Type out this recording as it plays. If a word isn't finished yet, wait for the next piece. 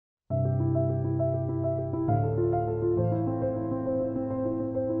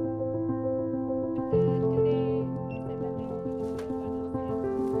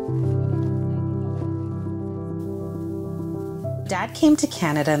Dad came to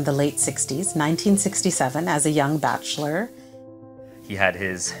Canada in the late 60s, 1967, as a young bachelor. He had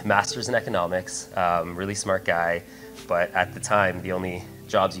his master's in economics, really smart guy, but at the time, the only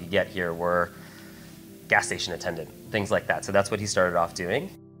jobs you could get here were gas station attendant, things like that. So that's what he started off doing.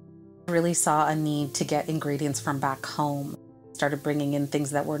 Really saw a need to get ingredients from back home. Started bringing in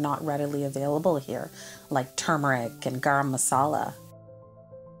things that were not readily available here, like turmeric and garam masala.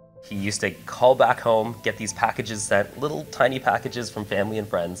 He used to call back home, get these packages sent, little tiny packages from family and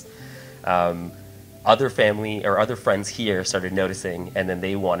friends. Other family or other friends here started noticing, and then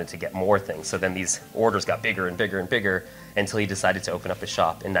they wanted to get more things. So then these orders got bigger and bigger and bigger until he decided to open up a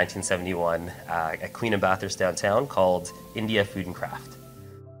shop in 1971 at Queen and Bathurst downtown called India Food and Craft.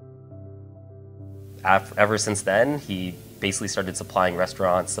 Ever since then, he basically started supplying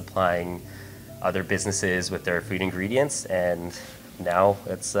restaurants, supplying other businesses with their food ingredients, and now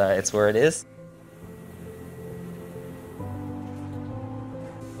it's where it is.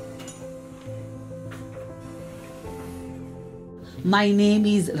 My name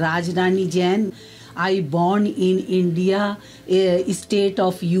is Rajdhani Jain. I born in India, state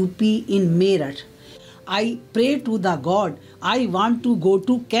of UP in Meerut. I pray to the God, I want to go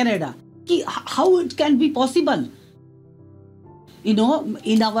to Canada. How it can be possible? You know,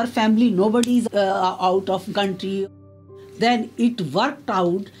 in our family, nobody is out of country. Then it worked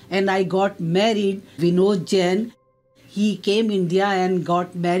out and I got married. Vinod Jain, he came India and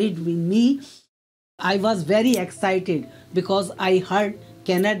got married with me. I was very excited because I heard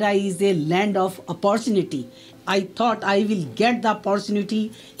Canada is a land of opportunity. I thought I will get the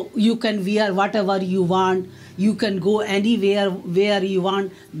opportunity. You can wear whatever you want. You can go anywhere where you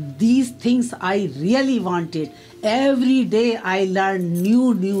want. These things I really wanted. Every day I learned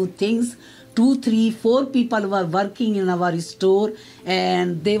new things. 2, 3, 4 people were working in our store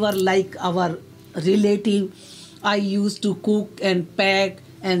and they were like our relative. I used to cook and pack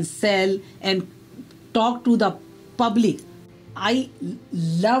and sell and talk to the public. I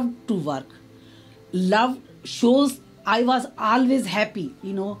loved to work, loved shows. I was always happy,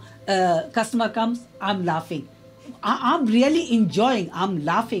 you know, customer comes, I'm laughing. I'm really enjoying, I'm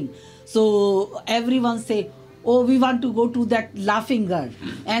laughing. So everyone say, oh, we want to go to that laughing girl.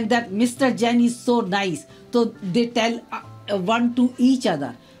 And that Mr. Jain is so nice. So they tell one to each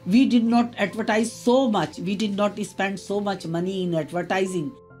other. We did not advertise so much. We did not spend so much money in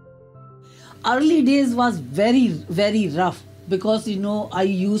advertising. Early days was very rough because, you know, I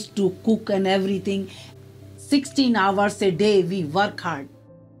used to cook and everything. 16 hours a day, we work hard.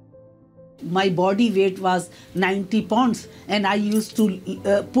 My body weight was 90 pounds and I used to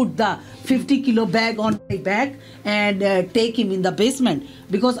put the 50 kilo bag on my back and take him in the basement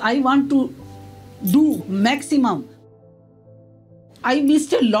because I want to do maximum. I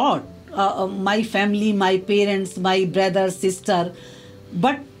missed a lot, my family, my parents, my brother, sister,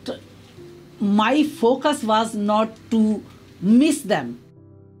 but my focus was not to miss them.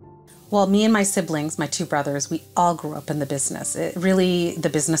 Well, me and my siblings, my 2 brothers, we all grew up in the business. The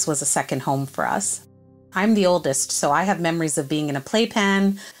business was a second home for us. I'm the oldest, so I have memories of being in a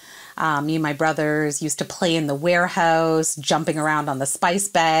playpen. Me and my brothers used to play in the warehouse, jumping around on the spice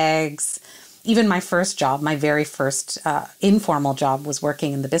bags. Even my first job, my very first informal job was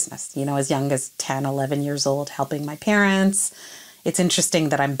working in the business, you know, as young as 10, 11 years old, helping my parents. It's interesting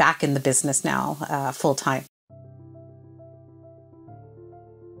that I'm back in the business now, full time.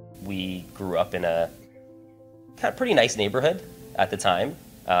 We grew up in a kind of pretty nice neighborhood at the time.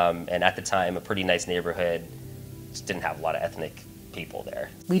 And at the time, a pretty nice neighborhood just didn't have a lot of ethnic people there.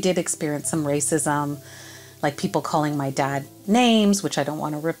 We did experience some racism, like people calling my dad names, which I don't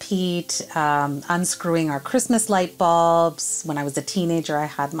want to repeat, unscrewing our Christmas light bulbs. When I was a teenager, I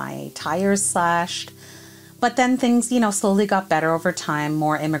had my tires slashed. But then things, you know, slowly got better over time,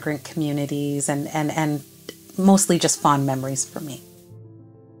 more immigrant communities and mostly just fond memories for me.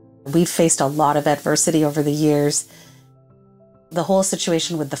 We've faced a lot of adversity over the years. The whole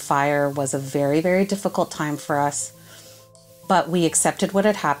situation with the fire was a very difficult time for us, but we accepted what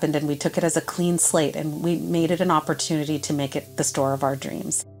had happened and we took it as a clean slate and we made it an opportunity to make it the store of our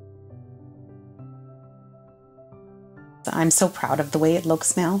dreams. I'm so proud of the way it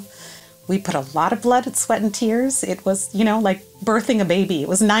looks now. We put a lot of blood, sweat, and tears. It was, you know, like birthing a baby. It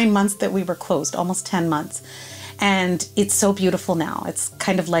was 9 months that we were closed, almost 10 months. And it's so beautiful now. It's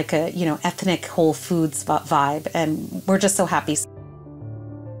kind of like a, you know, ethnic Whole Foods vibe. And we're just so happy.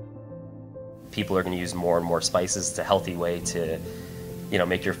 People are going to use more and more spices. It's a healthy way to, you know,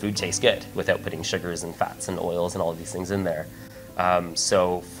 make your food taste good without putting sugars and fats and oils and all of these things in there.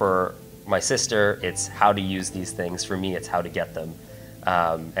 So for my sister, it's how to use these things. For me, it's how to get them.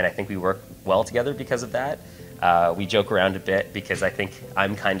 And I think we work well together because of that. We joke around a bit because I think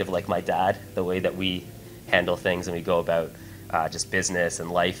I'm kind of like my dad, the way that we handle things and we go about just business and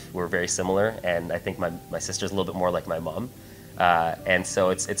life. We're very similar, and I think my sister's a little bit more like my mom. And so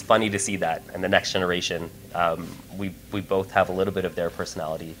it's funny to see that. And the next generation, we both have a little bit of their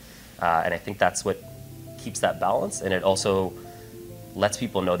personality. And I think that's what keeps that balance. And it also lets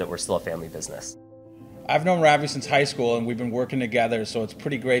people know that we're still a family business. I've known Ravi since high school, and we've been working together, so it's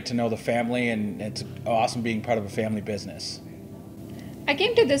pretty great to know the family, and it's awesome being part of a family business. I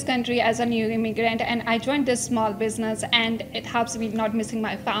came to this country as a new immigrant, and I joined this small business, and it helps me not missing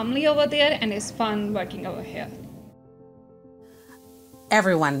my family over there, and it's fun working over here.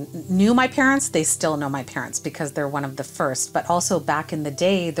 Everyone knew my parents. They still know my parents because they're one of the first. But also back in the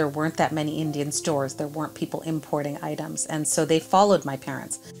day, there weren't that many Indian stores. There weren't people importing items. And so they followed my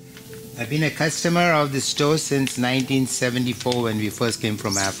parents. I've been a customer of the store since 1974 when we first came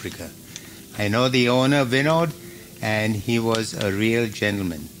from Africa. I know the owner, Vinod, and he was a real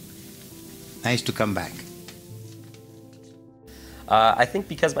gentleman. Nice to come back. I think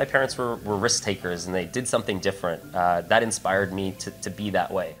because my parents were risk takers and they did something different, that inspired me to be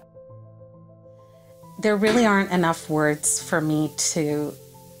that way. There really aren't enough words for me to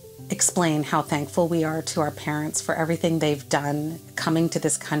explain how thankful we are to our parents for everything they've done, coming to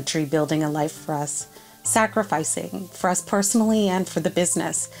this country, building a life for us, sacrificing for us personally and for the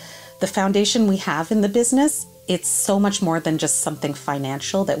business. The foundation we have in the business, it's so much more than just something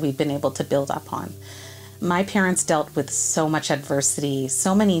financial that we've been able to build up on. My parents dealt with so much adversity,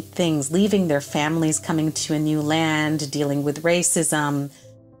 so many things, leaving their families, coming to a new land, dealing with racism.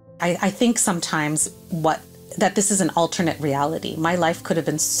 I think sometimes that this is an alternate reality. My life could have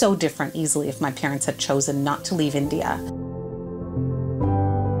been so different easily if my parents had chosen not to leave India.